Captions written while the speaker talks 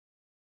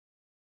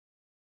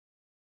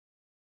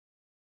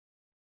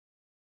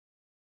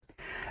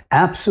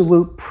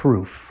absolute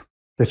proof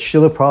that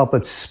Srila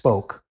Prabhupada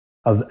spoke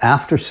of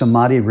after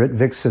Samadhi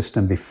Rtvik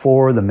system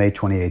before the May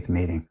 28th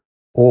meeting,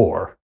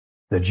 or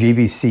the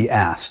GBC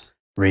asked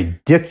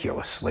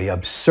ridiculously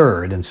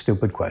absurd and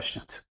stupid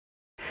questions.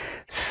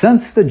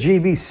 Since the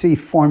GBC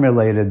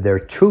formulated their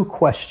 2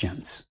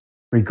 questions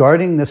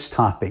regarding this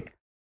topic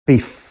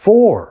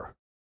before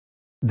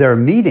their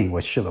meeting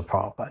with Srila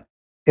Prabhupada,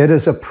 it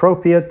is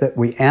appropriate that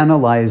we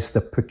analyze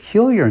the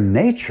peculiar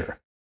nature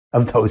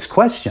of those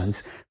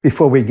questions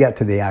before we get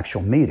to the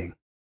actual meeting.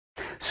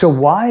 So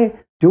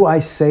why do I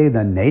say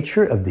the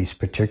nature of these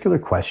particular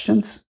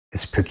questions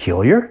is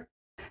peculiar?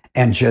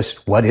 And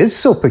just what is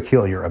so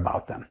peculiar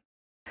about them?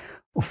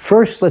 Well,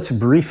 first, let's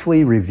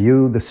briefly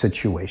review the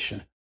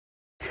situation.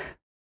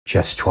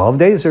 Just 12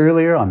 days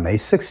earlier, on May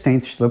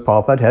 16th, Srila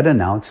Prabhupada had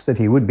announced that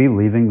he would be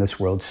leaving this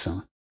world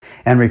soon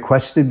and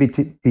requested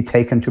be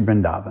taken to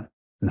Vrindavan.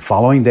 In the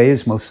following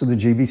days, most of the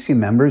GBC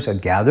members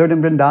had gathered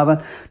in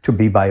Vrindavan to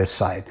be by his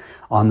side.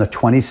 On the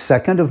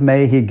 22nd of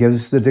May, he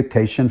gives the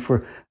dictation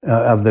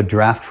of the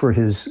draft for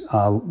his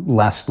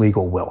last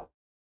legal will.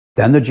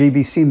 Then the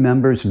GBC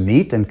members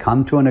meet and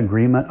come to an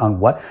agreement on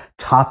what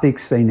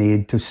topics they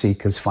need to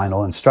seek his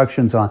final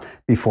instructions on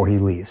before he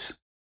leaves.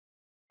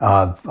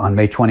 On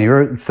May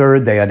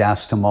 23rd, they had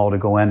asked Tamal to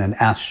go in and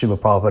ask Srila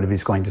Prabhupada if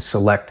he's going to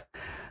select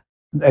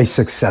a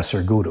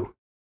successor guru.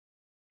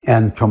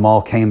 And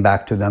Tamal came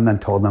back to them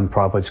and told them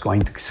Prabhupada's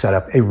going to set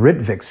up a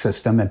Rtvik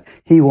system and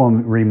he will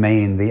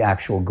remain the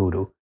actual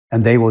guru.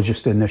 And they will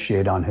just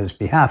initiate on his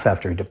behalf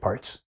after he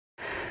departs.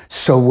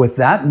 So with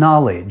that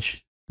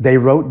knowledge, they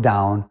wrote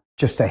down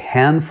just a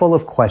handful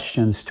of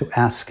questions to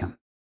ask him.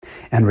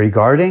 And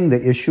regarding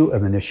the issue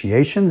of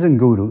initiations and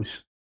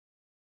gurus,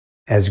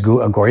 as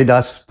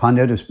Gauridas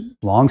Pandit has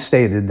long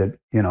stated that,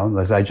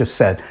 as I just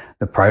said,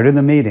 that prior to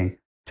the meeting,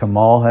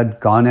 Tamal had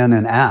gone in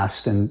and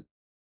asked, and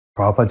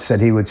Prabhupada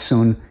said he would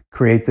soon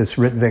create this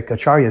Rtvik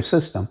Acharya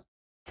system.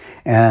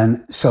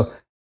 And so,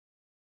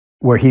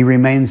 where he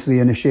remains the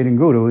initiating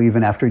guru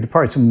even after he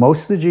departs.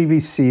 Most of the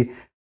GBC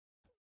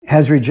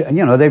has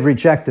they've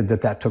rejected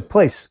that took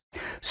place.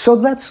 So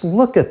let's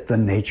look at the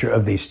nature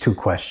of these 2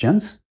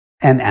 questions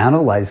and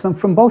analyze them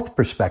from both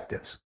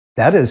perspectives.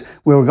 That is,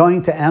 we're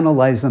going to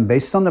analyze them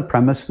based on the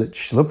premise that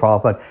Srila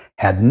Prabhupada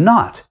had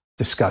not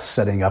discussed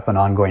setting up an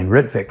ongoing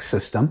Rtvik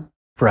system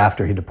for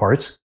after he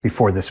departs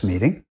before this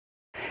meeting.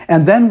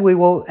 And then we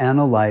will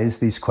analyze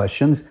these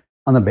questions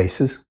on the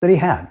basis that he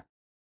had.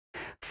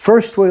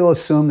 First, we will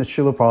assume that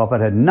Srila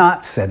Prabhupada had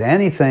not said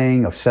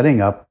anything of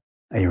setting up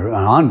an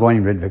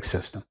ongoing Rtvik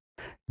system.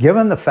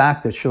 Given the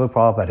fact that Srila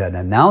Prabhupada had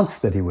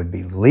announced that he would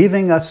be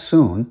leaving us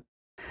soon,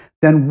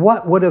 then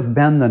what would have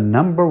been the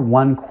number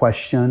 1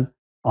 question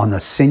on the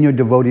senior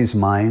devotees'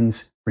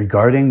 minds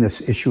regarding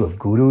this issue of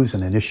gurus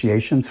and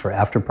initiations for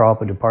after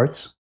Prabhupada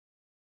departs?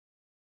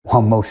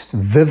 Well, most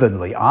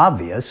vividly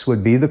obvious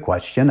would be the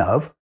question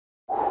of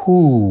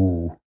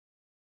who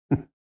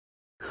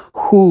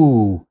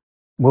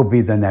will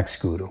be the next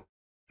guru.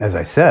 As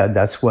I said,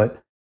 that's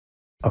what,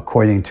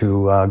 according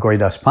to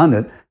Gauridas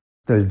Pandit,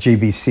 the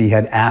GBC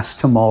had asked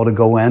Tamal to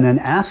go in and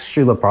ask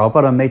Srila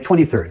Prabhupada on May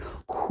 23rd.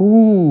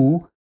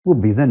 Who will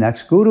be the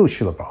next guru,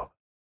 Srila Prabhupada?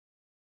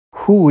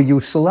 Who will you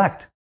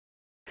select?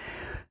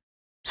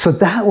 So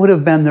that would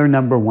have been their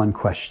number 1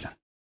 question.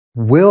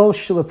 Will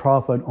Srila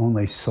Prabhupada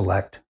only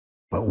select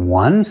but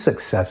one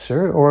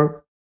successor,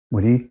 or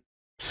would he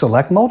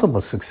select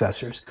multiple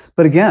successors?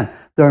 But again,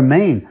 their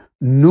main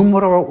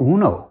numero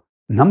uno,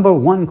 number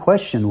 1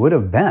 question would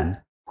have been,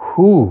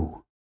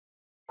 who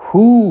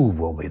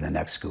will be the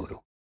next guru?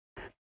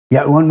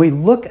 Yet when we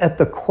look at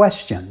the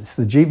questions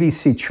the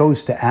GBC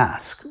chose to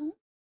ask,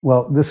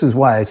 well, this is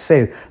why I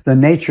say the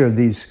nature of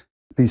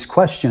these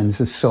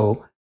questions is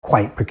so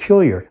quite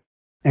peculiar,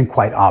 and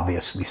quite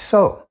obviously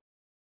so.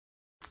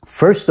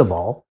 First of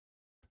all,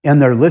 in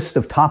their list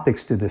of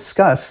topics to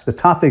discuss, the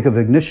topic of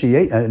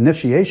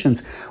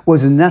initiations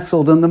was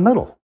nestled in the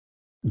middle.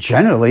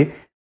 Generally,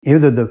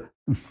 either the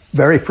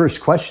very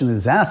first question that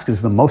is asked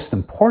is the most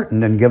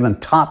important and given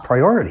top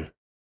priority,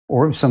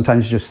 or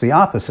sometimes just the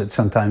opposite.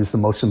 Sometimes the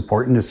most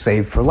important is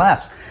saved for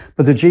last.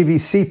 But the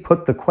GBC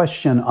put the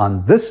question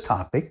on this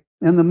topic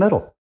in the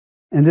middle,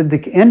 and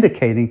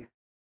indicating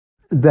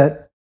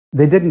that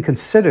they didn't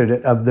consider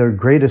it of their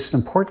greatest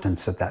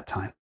importance at that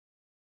time.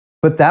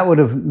 But that would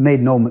have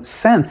made no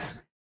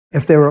sense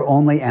if they were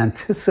only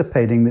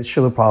anticipating that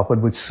Srila Prabhupada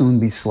would soon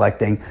be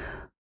selecting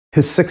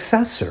his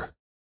successor,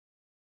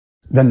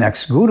 the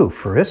next guru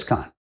for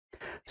ISKCON.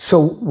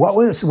 So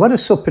what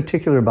is so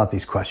particular about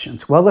these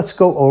questions? Well, let's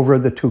go over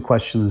the 2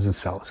 questions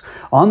themselves.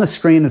 On the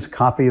screen is a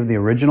copy of the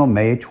original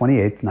May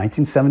 28th,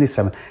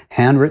 1977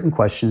 handwritten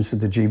questions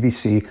that the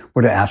GBC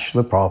were to ask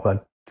Srila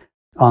Prabhupada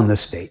on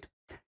this date.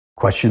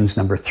 Questions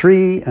number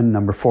 3 and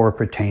number 4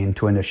 pertain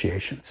to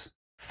initiations.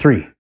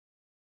 3.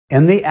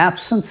 In the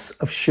absence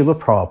of Srila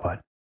Prabhupada,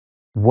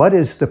 what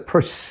is the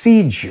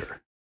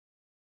procedure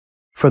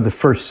for the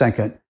first,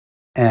 second,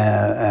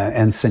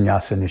 and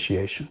sannyasa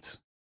initiations?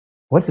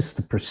 What is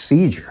the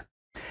procedure?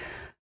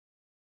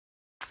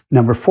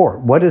 Number 4,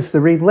 what is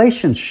the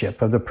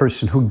relationship of the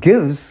person who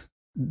gives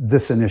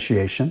this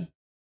initiation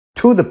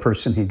to the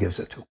person he gives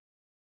it to?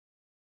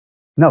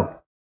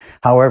 Note,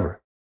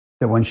 however,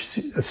 that when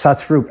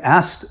Satsvarup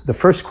asked the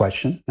first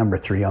question, number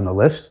 3 on the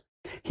list,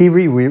 he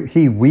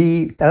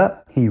reworded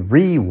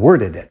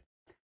it.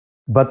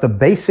 But the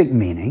basic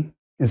meaning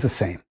is the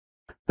same.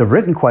 The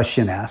written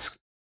question asked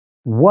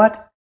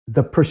what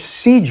the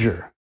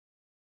procedure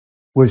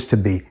was to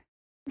be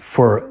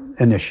for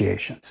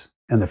initiations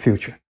in the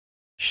future.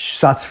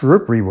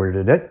 Satsvarup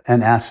reworded it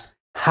and asked,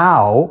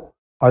 how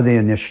are the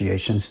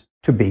initiations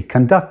to be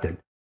conducted?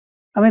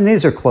 I mean,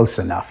 these are close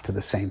enough to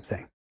the same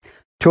thing.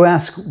 To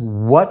ask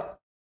what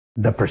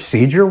the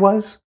procedure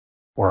was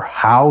or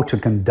how to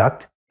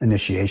conduct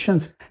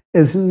initiations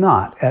is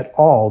not at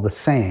all the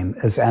same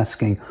as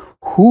asking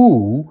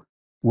who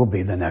will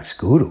be the next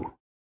guru.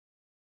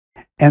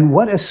 And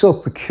what is so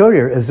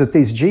peculiar is that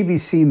these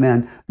GBC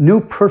men knew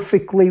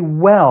perfectly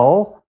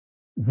well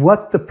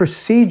what the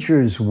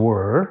procedures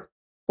were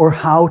or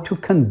how to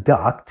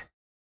conduct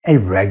a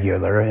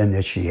regular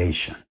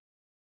initiation.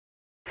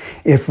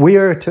 If we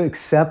are to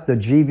accept the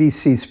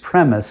GBC's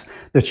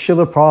premise that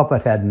Srila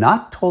Prabhupada had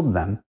not told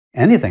them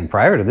anything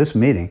prior to this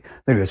meeting,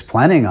 that he was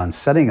planning on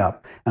setting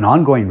up an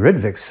ongoing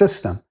Rtvik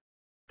system,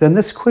 then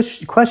this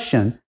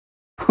question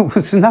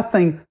was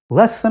nothing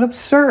less than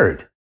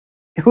absurd.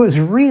 It was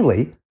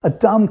really a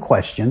dumb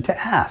question to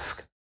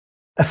ask,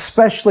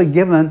 especially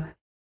given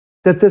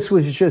that this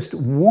was just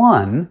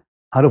one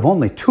out of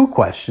only 2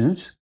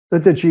 questions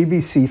that the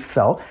GBC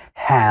felt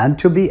had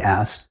to be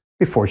asked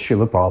before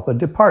Srila Prabhupada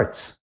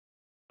departs.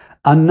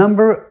 A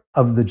number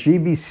of the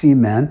GBC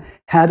men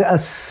had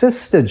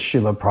assisted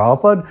Srila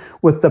Prabhupada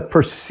with the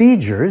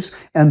procedures,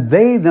 and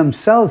they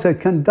themselves had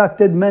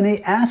conducted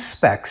many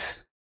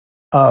aspects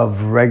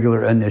of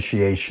regular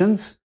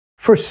initiations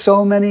for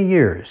so many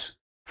years.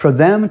 For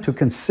them to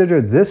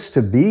consider this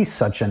to be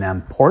such an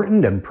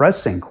important and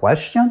pressing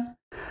question,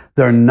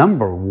 their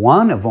number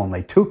 1 of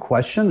only 2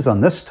 questions on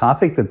this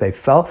topic that they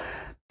felt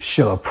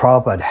Srila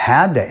Prabhupada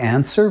had to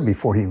answer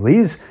before he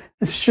leaves,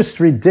 it's just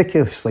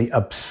ridiculously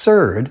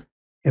absurd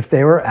if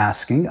they were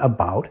asking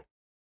about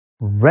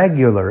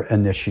regular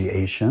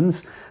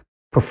initiations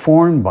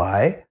performed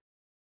by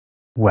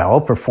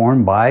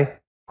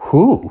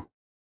who?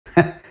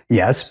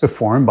 Yes,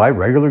 performed by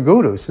regular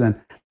gurus.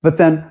 But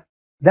then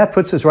that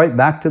puts us right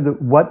back to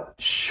what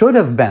should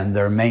have been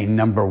their main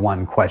number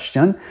 1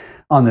 question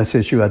on this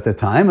issue at the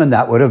time, and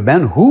that would have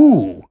been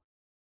who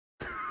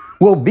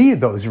will be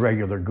those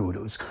regular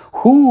gurus?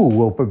 Who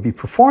will be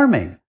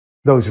performing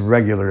those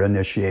regular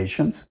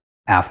initiations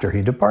after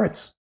he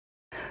departs?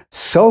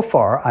 So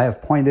far, I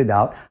have pointed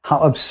out how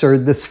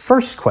absurd this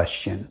first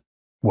question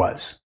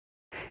was.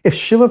 If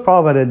Srila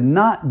Prabhupada had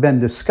not been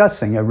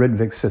discussing a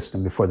Rtvik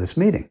system before this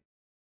meeting,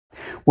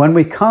 when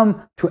we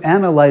come to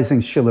analyzing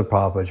Srila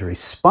Prabhupada's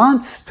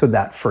response to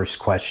that first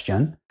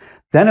question,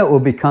 then it will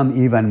become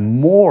even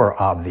more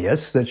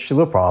obvious that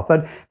Srila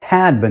Prabhupada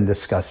had been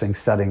discussing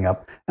setting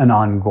up an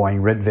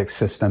ongoing Rtvik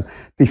system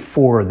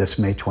before this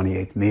May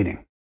 28th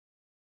meeting.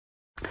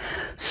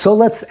 So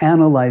let's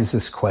analyze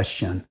this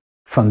question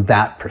from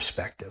that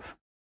perspective.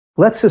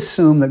 Let's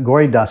assume that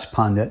Gauridas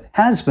Pandit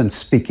has been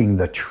speaking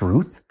the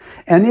truth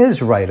and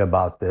is right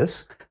about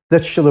this,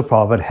 that Srila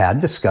Prabhupada had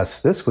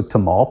discussed this with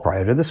Tamal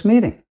prior to this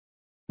meeting.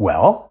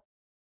 Well,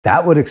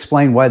 that would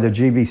explain why the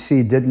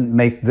GBC didn't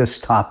make this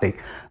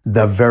topic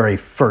the very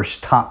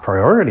first top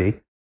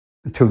priority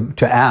to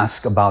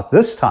ask about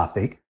this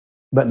topic,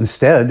 but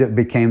instead it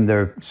became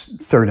their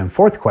 3rd and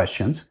 4th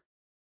questions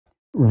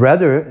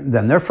rather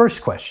than their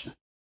first question.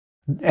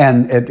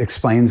 And it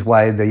explains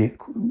why they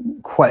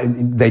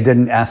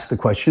didn't ask the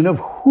question of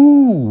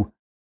who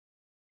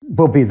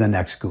will be the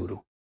next guru.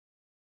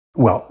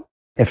 Well,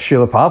 if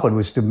Srila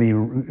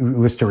Prabhupada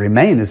was to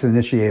remain as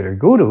initiator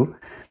guru,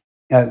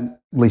 at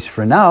least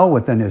for now,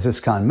 within his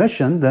ISKCON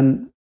mission,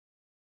 then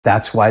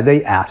that's why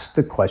they asked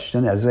the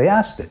question as they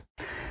asked it.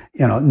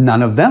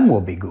 None of them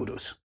will be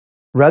gurus.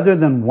 Rather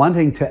than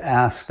wanting to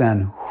ask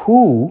then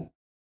who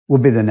will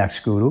be the next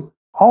guru,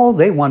 all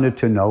they wanted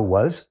to know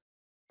was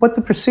what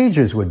the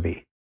procedures would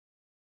be.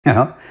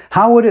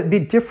 How would it be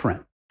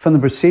different from the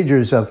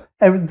procedures of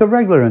the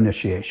regular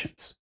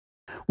initiations?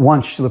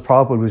 Once Srila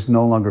Prabhupada was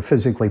no longer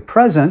physically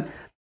present,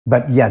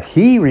 but yet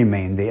he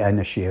remained the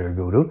initiator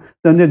guru,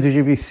 then the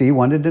GBC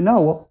wanted to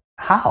know, well,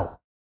 how?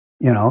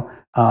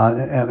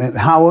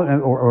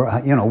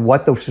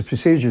 What those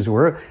procedures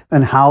were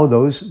and how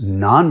those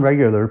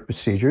non-regular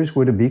procedures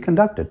were to be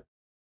conducted.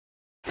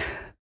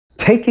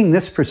 Taking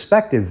this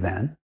perspective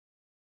then,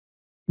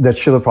 that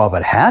Srila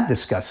Prabhupada had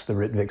discussed the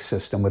Rtvik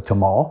system with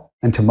Tamal,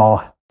 and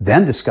Tamal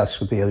then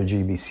discussed with the other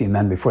GBC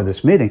men before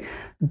this meeting,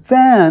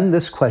 then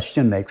this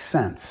question makes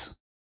sense.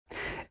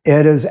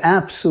 It is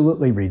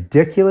absolutely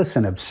ridiculous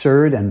and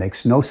absurd and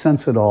makes no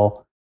sense at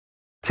all,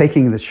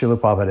 taking that Srila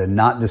Prabhupada had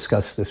not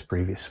discussed this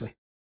previously.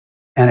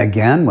 And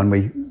again, when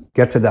we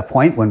get to that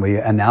point, when we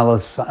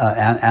analyze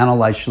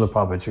Srila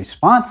Prabhupada's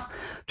response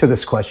to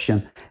this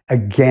question,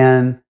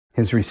 again,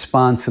 his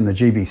response and the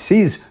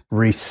GBC's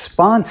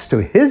response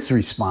to his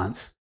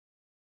response,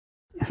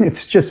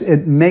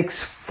 it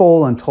makes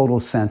full and total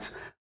sense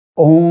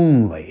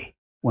only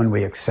when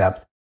we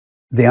accept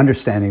the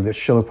understanding that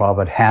Srila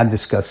Prabhupada had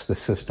discussed the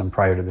system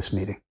prior to this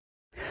meeting.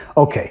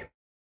 Okay,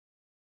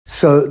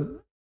 so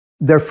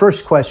their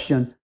first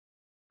question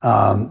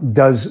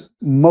does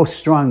most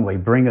strongly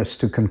bring us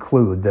to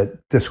conclude that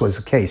this was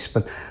the case,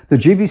 but the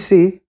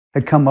GBC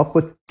had come up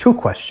with two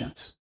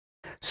questions.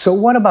 So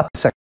what about the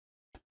second?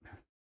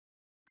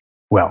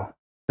 Well,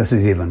 this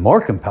is even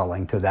more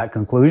compelling to that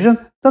conclusion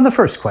than the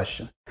first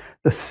question.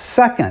 The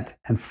second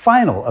and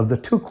final of the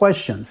two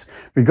questions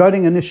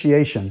regarding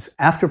initiations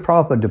after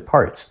Prabhupada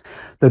departs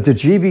that the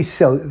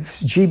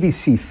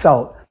GBC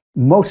felt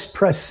most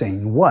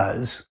pressing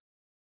was,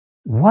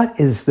 what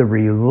is the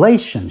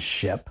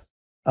relationship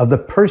of the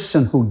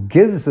person who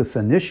gives this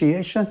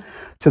initiation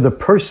to the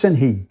person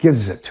he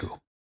gives it to?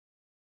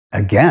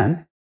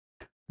 Again,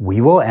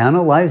 we will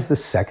analyze the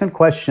second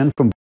question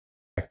from both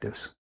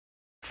perspectives.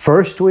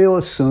 First, we will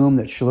assume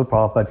that Srila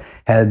Prabhupada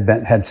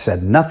had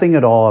said nothing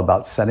at all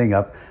about setting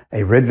up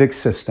a Rtvik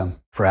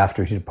system for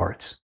after he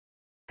departs.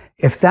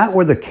 If that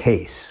were the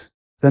case,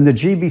 then the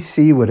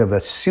GBC would have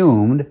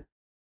assumed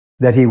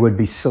that he would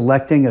be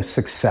selecting a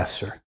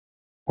successor,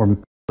 or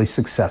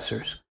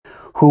successors,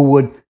 who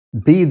would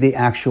be the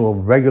actual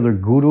regular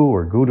guru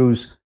or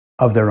gurus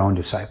of their own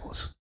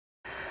disciples.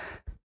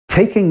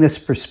 Taking this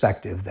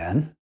perspective,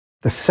 then,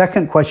 the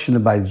second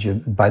question by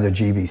the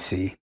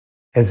GBC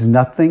is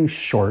nothing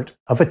short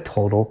of a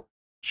total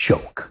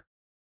joke.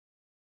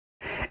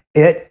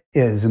 It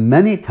is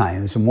many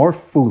times more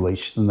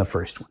foolish than the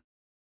first one.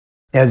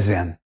 As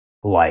in,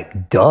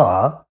 like,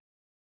 duh.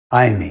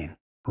 I mean,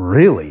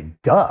 really,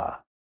 duh.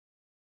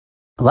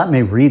 Let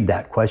me read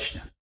that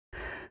question.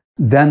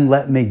 Then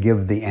let me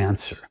give the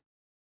answer.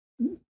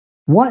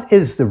 What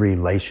is the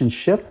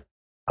relationship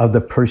of the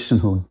person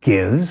who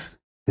gives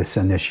this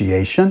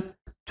initiation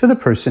to the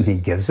person he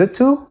gives it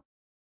to?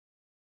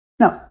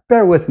 Now,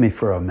 bear with me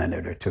for a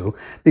minute or two,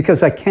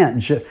 because I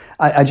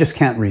just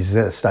can't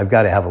resist. I've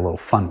got to have a little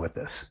fun with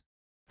this.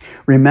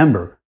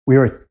 Remember, we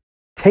are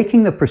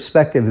taking the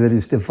perspective that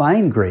His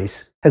Divine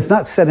Grace has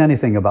not said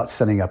anything about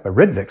setting up a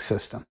Rtvik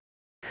system,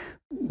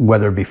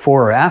 whether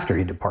before or after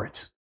he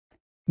departs.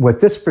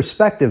 With this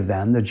perspective,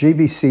 then, the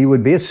GBC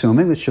would be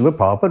assuming that Srila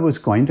Prabhupada was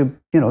going to,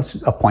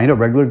 appoint a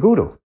regular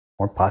guru,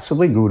 or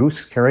possibly gurus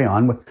carry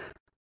on with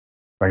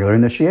regular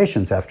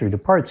initiations after he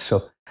departs.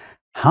 So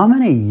how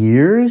many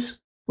years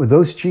were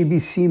those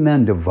GBC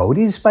men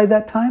devotees by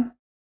that time?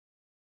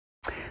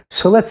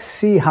 So let's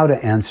see how to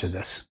answer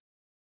this.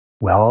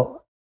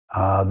 Well,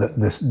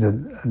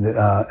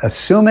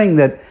 assuming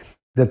that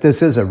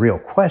this is a real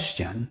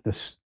question,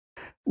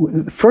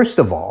 first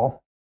of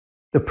all,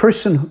 the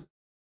person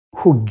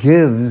who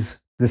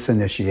gives this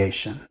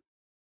initiation,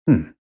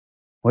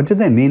 what do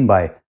they mean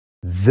by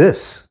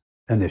this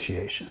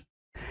initiation?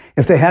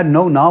 If they had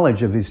no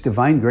knowledge of His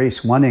Divine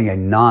Grace wanting a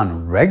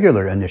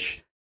non-regular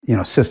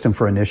system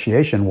for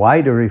initiation,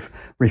 why do we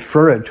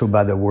refer it to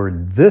by the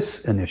word this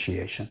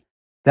initiation?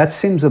 That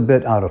seems a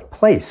bit out of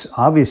place.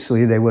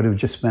 Obviously, they would have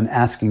just been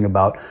asking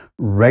about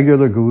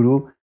regular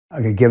guru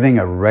giving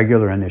a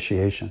regular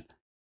initiation.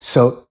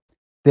 So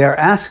they're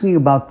asking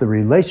about the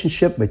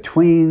relationship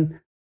between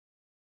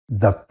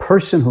the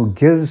person who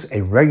gives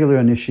a regular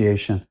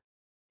initiation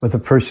with the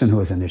person who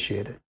is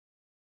initiated.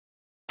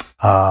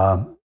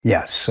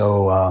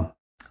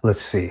 Let's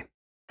see.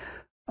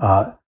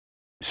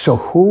 So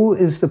who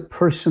is the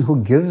person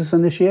who gives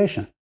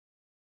initiation?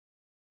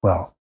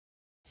 Well,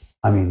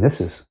 I mean, this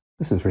is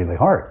really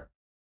hard.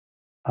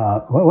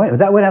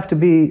 That would have to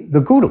be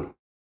the guru.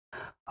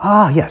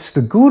 Yes,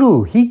 the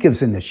guru, he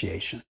gives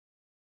initiation.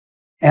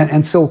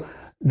 And so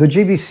the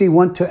GBC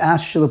went to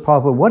ask Srila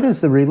Prabhupada, what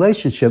is the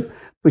relationship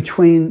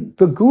between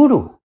the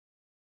guru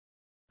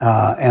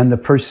and the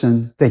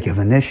person they give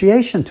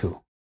initiation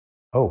to?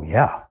 Oh,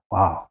 yeah,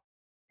 wow.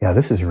 Yeah,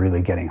 this is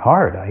really getting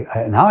hard.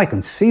 Now I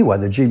can see why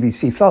the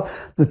GBC felt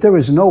that there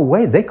was no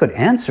way they could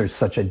answer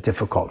such a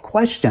difficult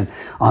question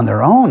on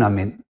their own. I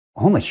mean,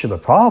 only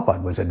Srila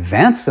Prabhupada was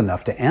advanced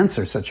enough to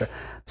answer such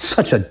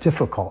a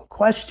difficult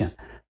question.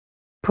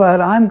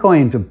 But I'm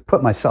going to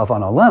put myself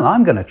on a limb.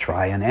 I'm going to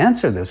try and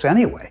answer this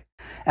anyway.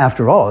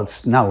 After all,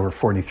 it's now we're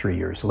 43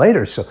 years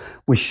later, so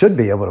we should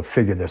be able to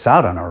figure this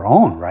out on our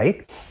own,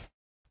 right?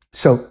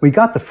 So we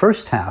got the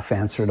first half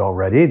answered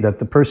already, that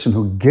the person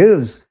who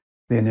gives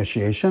the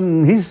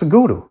initiation, he's the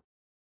guru.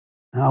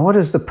 Now, what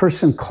is the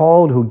person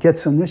called who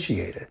gets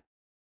initiated?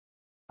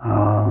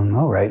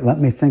 All right, let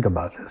me think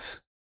about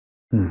this.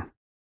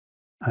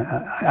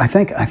 I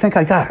think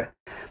I got it.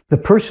 The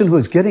person who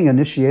is getting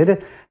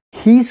initiated,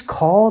 he's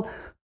called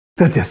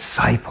the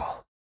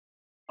disciple.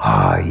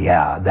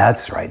 Yeah,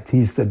 that's right.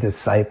 He's the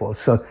disciple.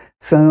 So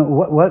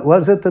what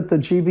was it that the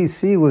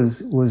GBC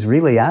was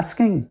really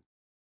asking?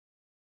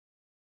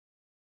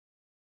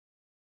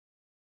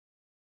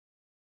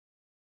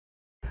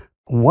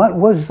 what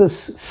was this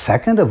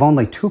second of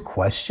only 2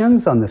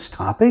 questions on this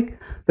topic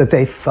that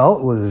they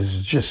felt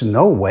was just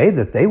no way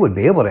that they would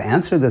be able to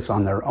answer this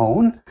on their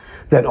own,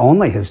 that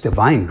only His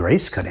divine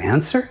grace could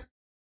answer?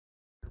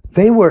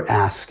 They were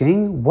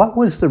asking, what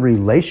was the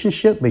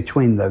relationship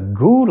between the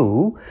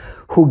guru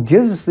who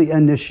gives the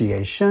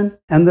initiation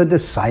and the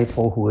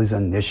disciple who is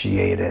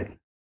initiated?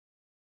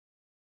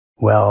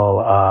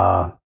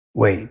 Well,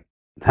 wait,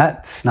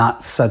 that's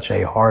not such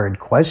a hard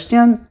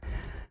question.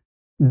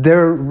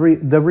 The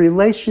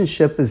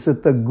relationship is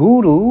that the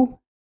guru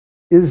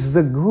is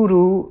the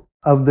guru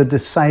of the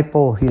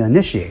disciple he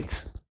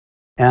initiates,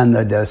 and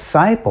the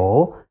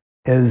disciple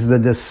is the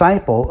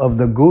disciple of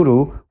the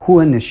guru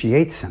who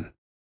initiates him.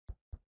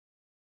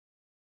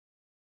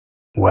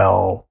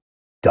 Well,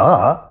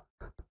 duh.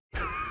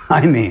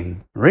 I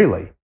mean,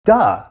 really,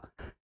 duh.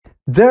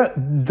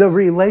 The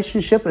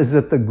relationship is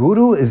that the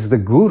guru is the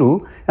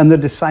guru and the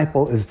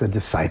disciple is the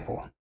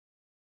disciple.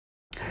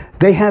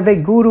 They have a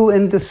guru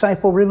and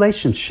disciple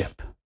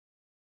relationship.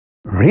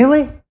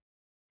 Really?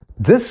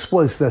 This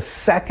was the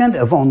second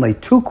of only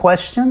 2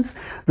 questions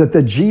that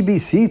the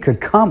GBC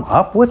could come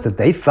up with that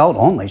they felt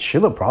only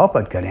Srila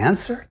Prabhupada could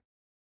answer?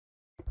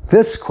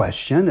 This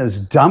question is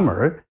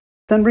dumber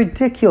than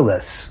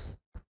ridiculous.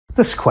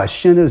 This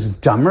question is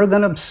dumber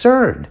than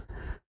absurd.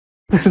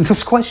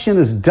 This question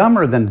is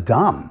dumber than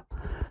dumb.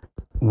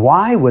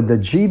 Why would the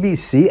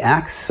GBC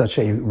ask such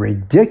a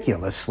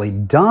ridiculously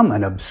dumb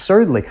and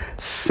absurdly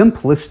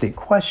simplistic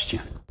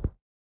question?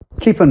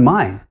 Keep in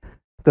mind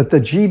that the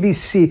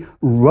GBC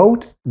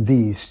wrote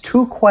these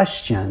 2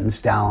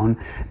 questions down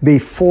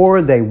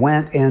before they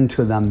went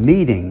into the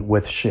meeting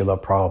with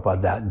Srila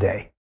Prabhupada that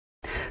day.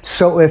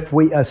 So if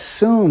we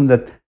assume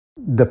that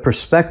this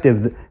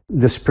perspective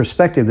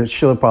that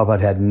Srila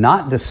Prabhupada had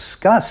not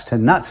discussed,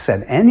 had not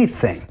said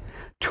anything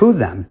to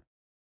them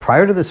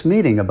prior to this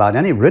meeting about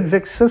any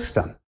Rtvik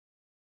system,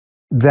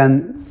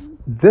 then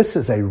this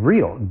is a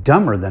real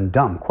dumber than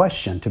dumb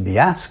question to be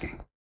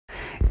asking.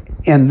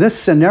 In this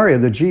scenario,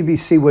 the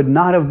GBC would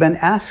not have been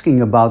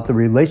asking about the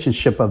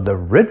relationship of the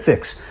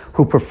Ritviks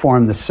who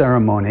perform the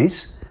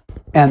ceremonies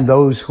and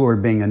those who are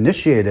being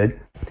initiated,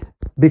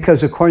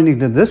 because according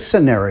to this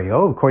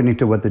scenario, according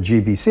to what the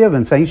GBC have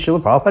been saying,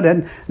 Srila Prabhupada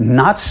had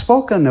not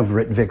spoken of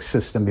Rtvik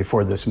system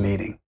before this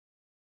meeting.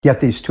 Yet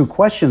these 2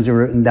 questions are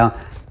written down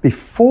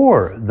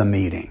before the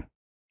meeting.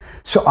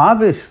 So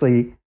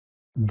obviously,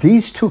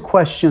 these 2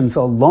 questions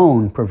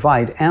alone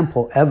provide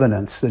ample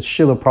evidence that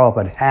Srila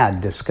Prabhupada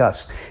had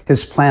discussed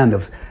his plan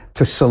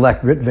to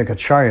select Rtvik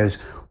acharyas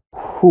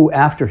who,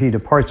 after he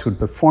departs, would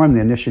perform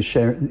the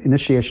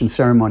initiation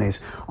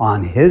ceremonies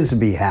on his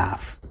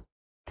behalf,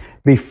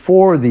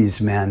 before these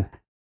men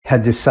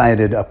had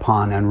decided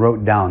upon and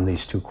wrote down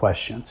these 2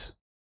 questions.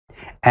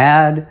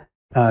 And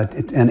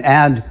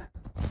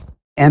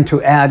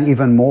to add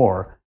even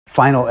more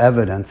final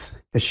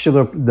evidence is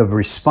the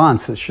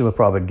response that Srila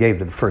Prabhupada gave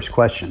to the first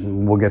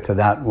question. We'll get to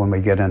that when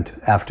we get into,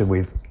 after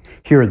we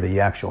hear the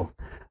actual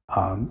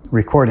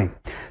recording.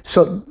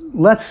 So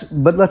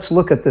let's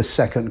look at this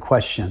second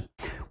question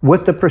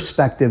with the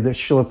perspective that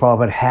Srila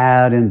Prabhupada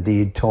had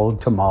indeed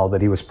told Tamal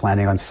that he was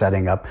planning on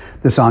setting up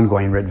this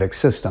ongoing Rtvik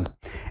system,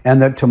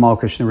 and that Tamal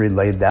Krishna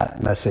relayed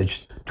that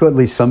message to at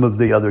least some of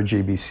the other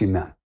GBC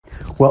men.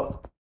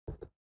 Well,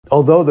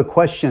 although the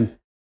question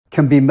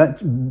can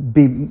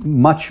be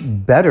much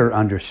better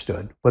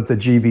understood what the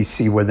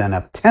GBC were then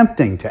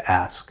attempting to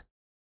ask,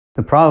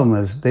 the problem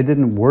is they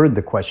didn't word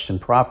the question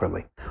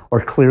properly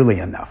or clearly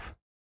enough.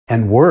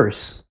 And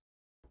worse,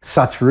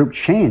 Satsvarup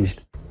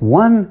changed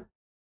one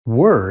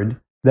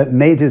word that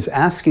made his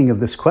asking of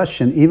this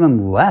question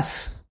even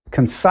less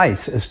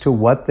concise as to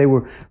what they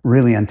were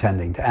really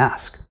intending to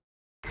ask.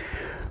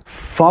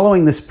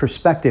 Following this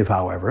perspective,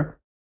 however,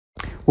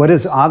 what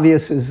is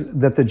obvious is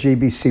that the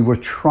GBC were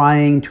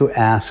trying to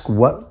ask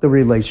what the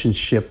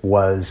relationship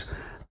was,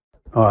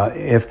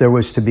 if there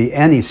was to be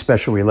any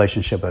special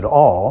relationship at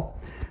all,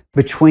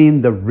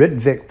 between the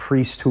Rtvik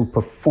priest who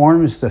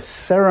performs the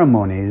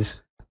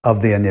ceremonies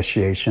of the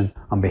initiation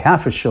on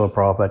behalf of Srila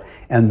Prabhupada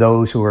and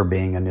those who are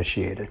being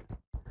initiated.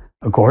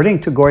 According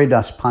to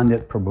Gauridas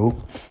Pandit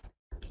Prabhu,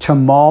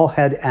 Tamal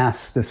had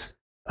asked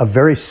a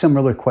very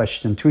similar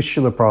question to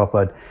Srila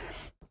Prabhupada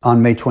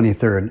on May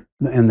 23rd,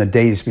 in the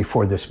days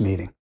before this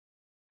meeting.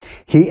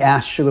 He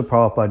asked Srila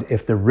Prabhupada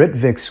if the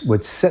Ritviks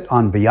would sit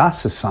on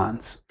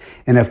Vyasasanas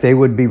and if they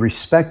would be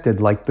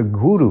respected like the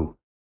guru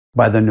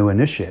by the new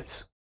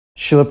initiates.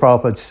 Srila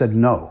Prabhupada said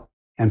no,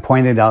 and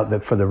pointed out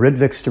that for the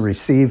Ritviks to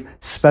receive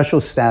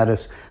special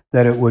status,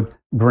 that it would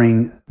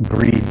breed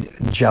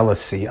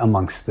jealousy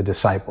amongst the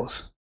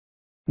disciples.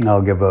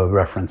 I'll give a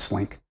reference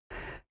link.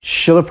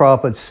 Srila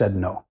Prabhupada said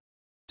no.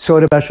 So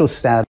at a special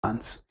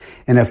status,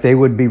 and if they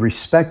would be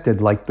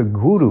respected like the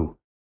guru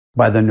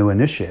by the new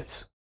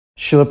initiates.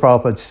 Srila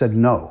Prabhupada said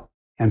no,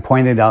 and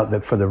pointed out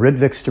that for the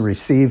Ritviks to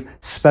receive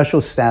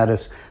special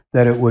status,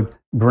 that it would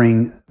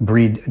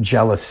breed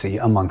jealousy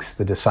amongst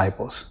the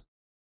disciples.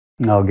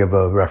 I'll give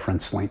a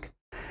reference link.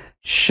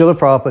 Srila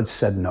Prabhupada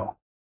said no.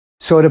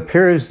 So it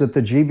appears that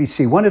the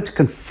GBC wanted to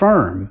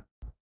confirm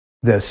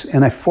this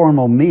in a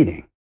formal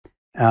meeting.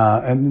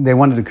 And they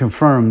wanted to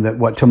confirm that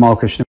what Tamal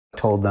Krishna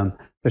told them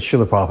that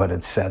Srila Prabhupada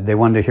had said. They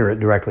wanted to hear it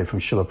directly from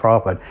Srila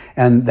Prabhupada.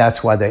 And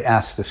that's why they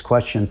asked this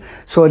question.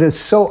 So it is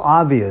so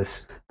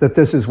obvious that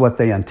this is what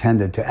they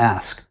intended to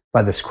ask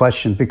by this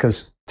question,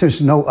 because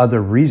there's no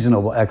other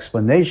reasonable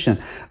explanation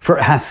for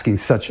asking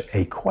such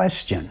a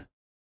question.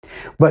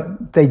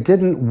 But they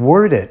didn't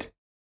word it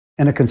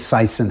in a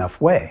concise enough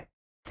way.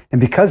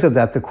 And because of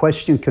that, the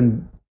question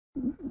can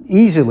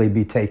easily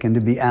be taken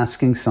to be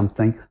asking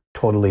something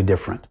totally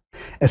different,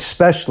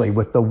 especially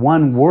with the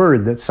one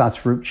word that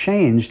Satsvarup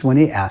changed when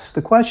he asked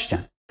the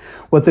question.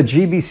 What the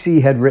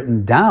GBC had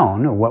written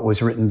down, or what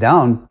was written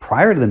down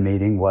prior to the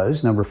meeting,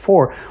 was, number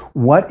 4,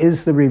 what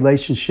is the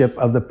relationship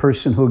of the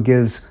person who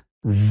gives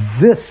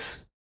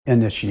this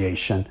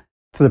initiation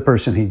to the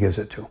person he gives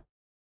it to?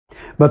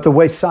 But the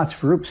way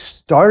Satsvarup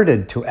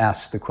started to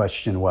ask the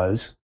question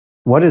was,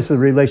 what is the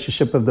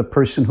relationship of the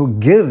person who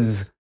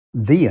gives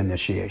the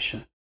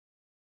initiation?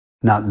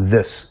 Not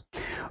this.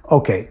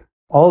 Okay,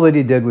 all that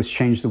he did was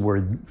change the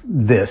word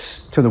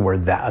this to the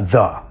word that,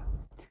 the.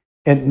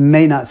 It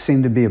may not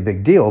seem to be a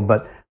big deal,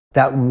 but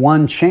that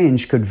one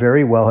change could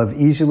very well have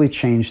easily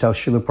changed how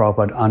Srila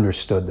Prabhupada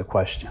understood the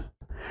question.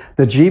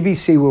 The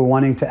GBC were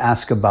wanting to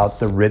ask about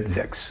the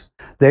Ritviks.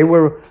 They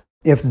were,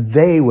 if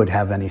they would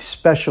have any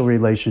special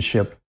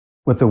relationship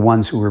with the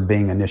ones who were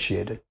being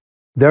initiated.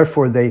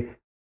 Therefore, they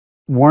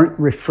weren't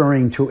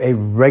referring to a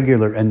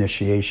regular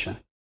initiation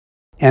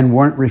and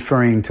weren't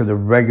referring to the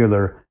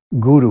regular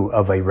guru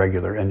of a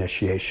regular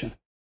initiation.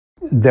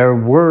 There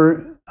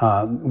were,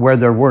 where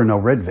there were no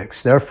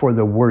Ritviks. Therefore,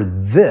 the word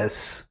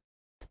this,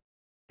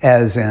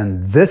 as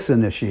in this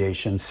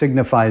initiation,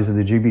 signifies that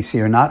the GBC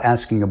are not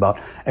asking about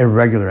a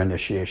regular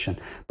initiation,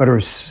 but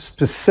are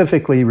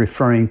specifically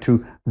referring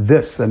to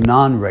this, the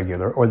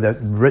non-regular, or the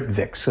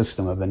Ritvik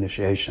system of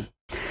initiation.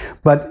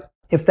 But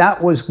if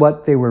that was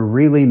what they were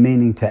really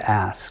meaning to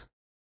ask,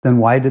 then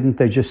why didn't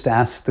they just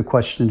ask the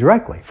question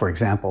directly? For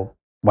example,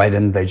 why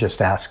didn't they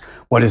just ask,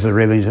 what is the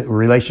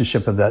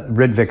relationship of that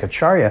Rtvik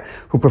Acharya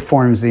who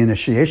performs the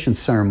initiation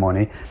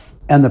ceremony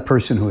and the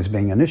person who is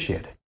being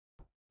initiated?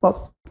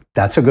 Well,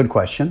 that's a good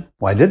question.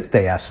 Why didn't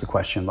they ask the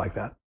question like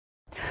that?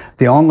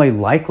 The only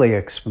likely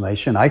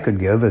explanation I could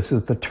give is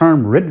that the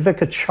term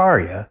Rtvik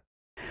Acharya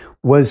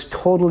was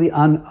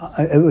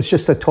it was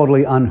just a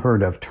totally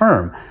unheard of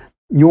term.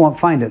 You won't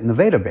find it in the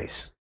Veda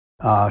base.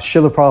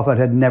 Srila Prabhupada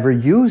had never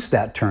used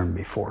that term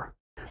before.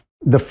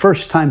 The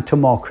first time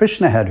Tamal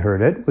Krishna had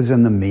heard it was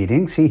in the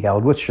meetings he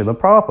held with Srila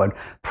Prabhupada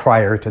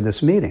prior to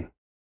this meeting.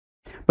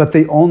 But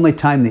the only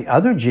time the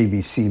other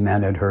GBC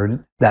men had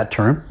heard that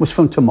term was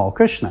from Tamal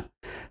Krishna.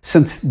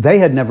 Since they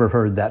had never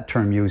heard that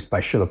term used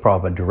by Srila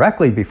Prabhupada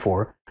directly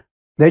before,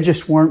 they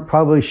just weren't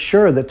probably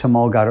sure that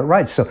Tamal got it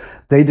right. So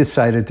they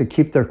decided to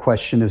keep their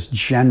question as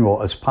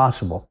general as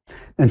possible.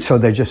 And so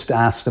they just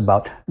asked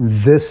about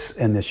this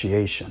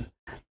initiation,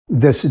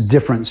 this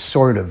different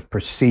sort of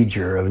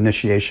procedure, of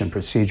initiation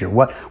procedure.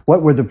 What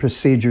were the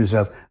procedures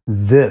of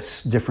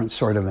this different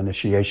sort of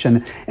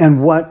initiation?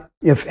 And what,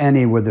 if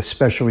any, were the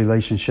special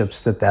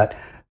relationships that that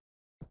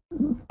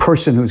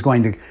person who's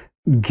going to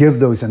give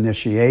those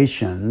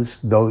initiations,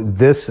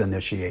 this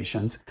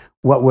initiations,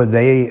 what would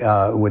they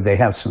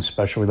have some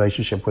special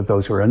relationship with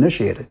those who are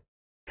initiated?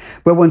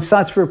 But when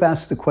Satsvarup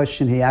asked the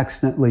question, he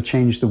accidentally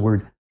changed the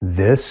word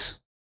this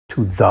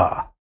to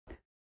the,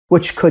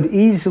 which could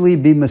easily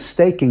be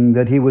mistaken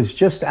that he was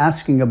just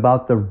asking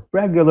about the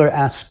regular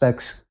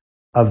aspects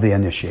of the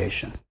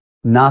initiation,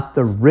 not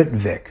the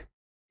Ritvik,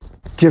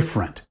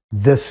 different,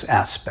 this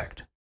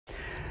aspect.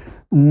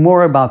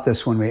 More about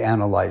this when we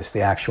analyze the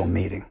actual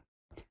meeting.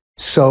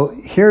 So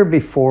here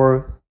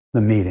before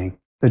the meeting,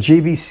 the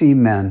GBC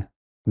men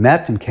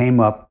met and came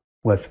up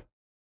with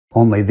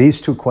only these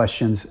two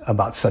questions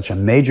about such a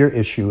major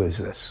issue as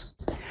this.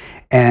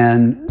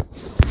 And,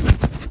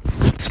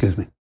 excuse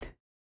me,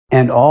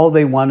 and all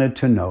they wanted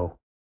to know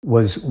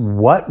was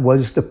what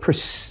the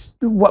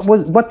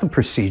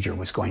procedure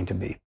was going to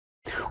be,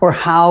 or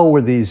how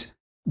were these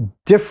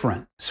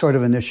different sort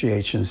of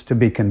initiations to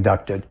be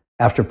conducted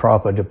after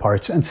Prabhupada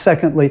departs. And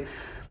secondly,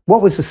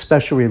 what was the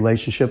special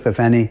relationship, if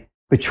any,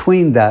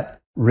 between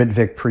that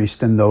Ritvik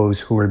priest and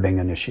those who were being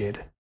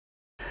initiated?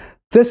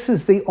 This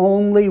is the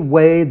only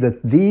way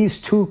that these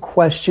two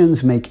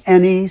questions make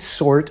any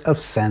sort of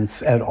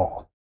sense at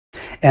all.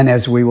 And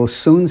as we will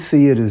soon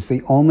see, it is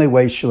the only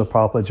way Srila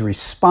Prabhupada's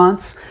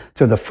response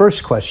to the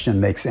first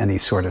question makes any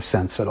sort of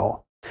sense at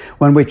all.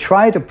 When we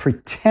try to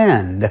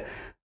pretend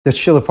that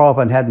Srila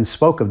Prabhupada hadn't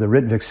spoke of the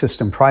Ritvik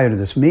system prior to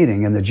this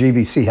meeting and the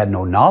GBC had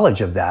no knowledge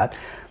of that,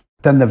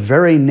 then the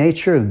very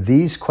nature of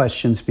these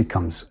questions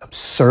becomes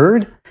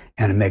absurd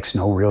and it makes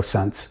no real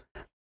sense.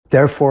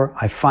 Therefore,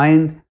 I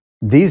find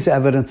these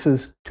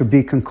evidences to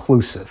be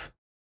conclusive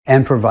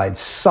and provide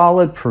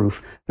solid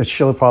proof that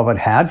Srila Prabhupada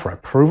had, for a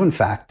proven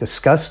fact,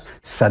 discussed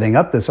setting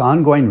up this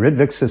ongoing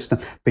Ritvik system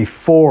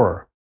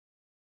before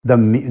the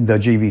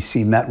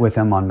GBC met with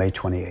him on May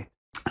 28th.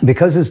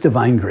 Because His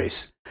Divine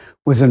Grace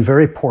was in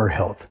very poor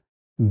health,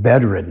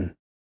 bedridden,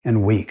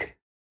 and weak,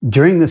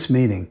 During this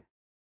meeting,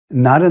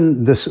 not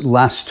in this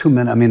last 2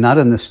 minute, not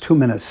in this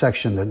 2-minute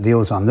section that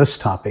deals on this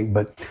topic,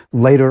 but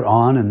later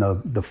on in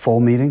the full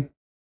meeting,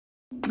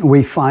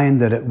 we find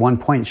that at one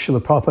point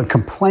Srila Prabhupada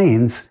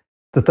complains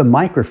that the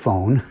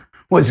microphone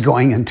was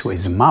going into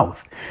his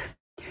mouth.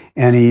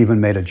 And he even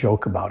made a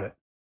joke about it.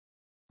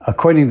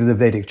 According to the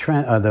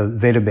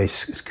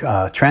Veda-based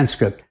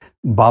transcript,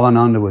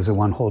 Bhavananda was the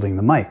one holding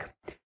the mic.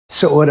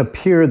 So it would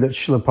appear that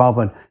Srila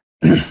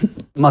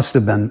Prabhupada must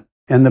have been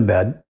in the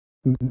bed,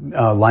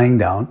 lying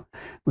down,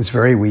 was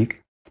very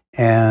weak.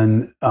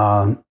 And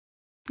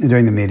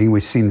during the meeting,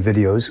 we've seen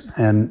videos.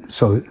 And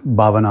so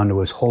Bhavananda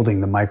was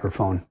holding the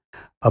microphone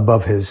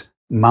above his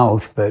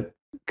mouth, but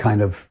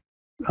kind of,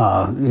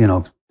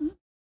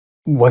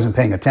 wasn't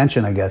paying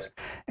attention, I guess.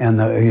 And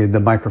the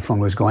microphone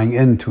was going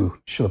into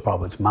Srila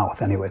Prabhupada's mouth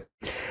anyway.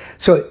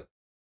 So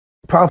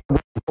Prabhupada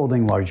was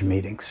holding large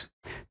meetings.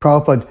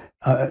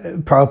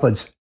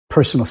 Prabhupada's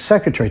personal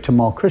secretary,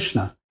 Tamal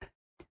Krishna,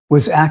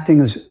 was acting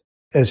as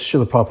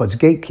Srila Prabhupada's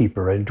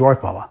gatekeeper at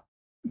Dwarpala,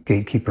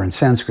 gatekeeper in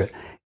Sanskrit.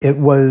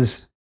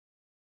 It's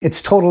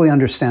totally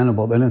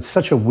understandable that in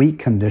such a weak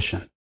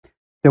condition,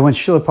 that when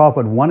Srila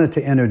Prabhupada wanted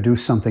to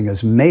introduce something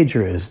as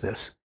major as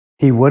this,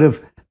 he would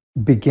have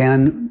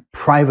began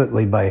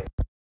privately by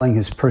telling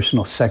his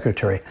personal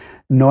secretary,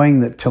 knowing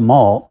that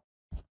Tamal,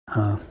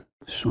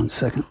 just one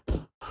second,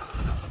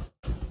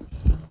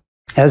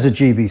 as a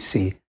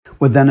GBC,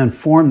 would then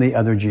inform the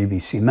other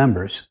GBC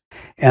members,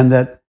 and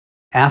that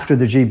after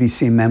the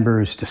GBC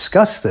members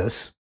discuss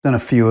this, then a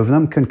few of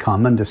them can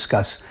come and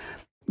discuss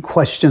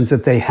questions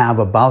that they have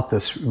about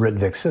this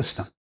Rtvik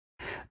system.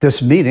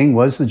 This meeting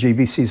was the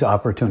GBC's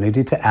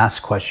opportunity to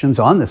ask questions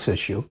on this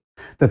issue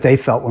that they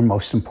felt were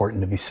most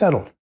important to be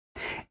settled.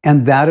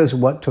 And that is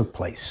what took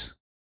place.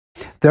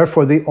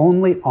 Therefore, the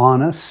only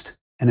honest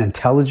and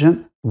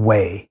intelligent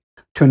way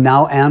to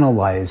now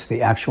analyze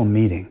the actual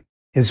meeting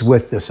is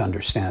with this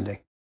understanding.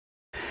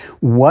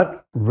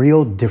 What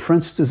real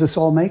difference does this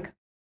all make?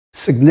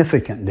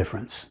 Significant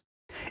difference.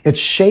 It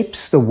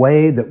shapes the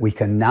way that we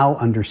can now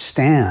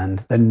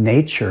understand the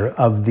nature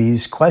of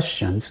these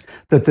questions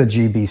that the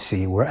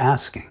GBC were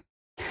asking.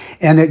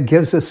 And it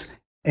gives us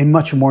a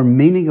much more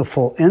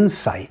meaningful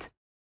insight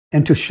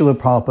into Srila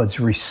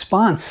Prabhupada's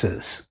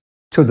responses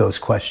to those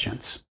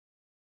questions.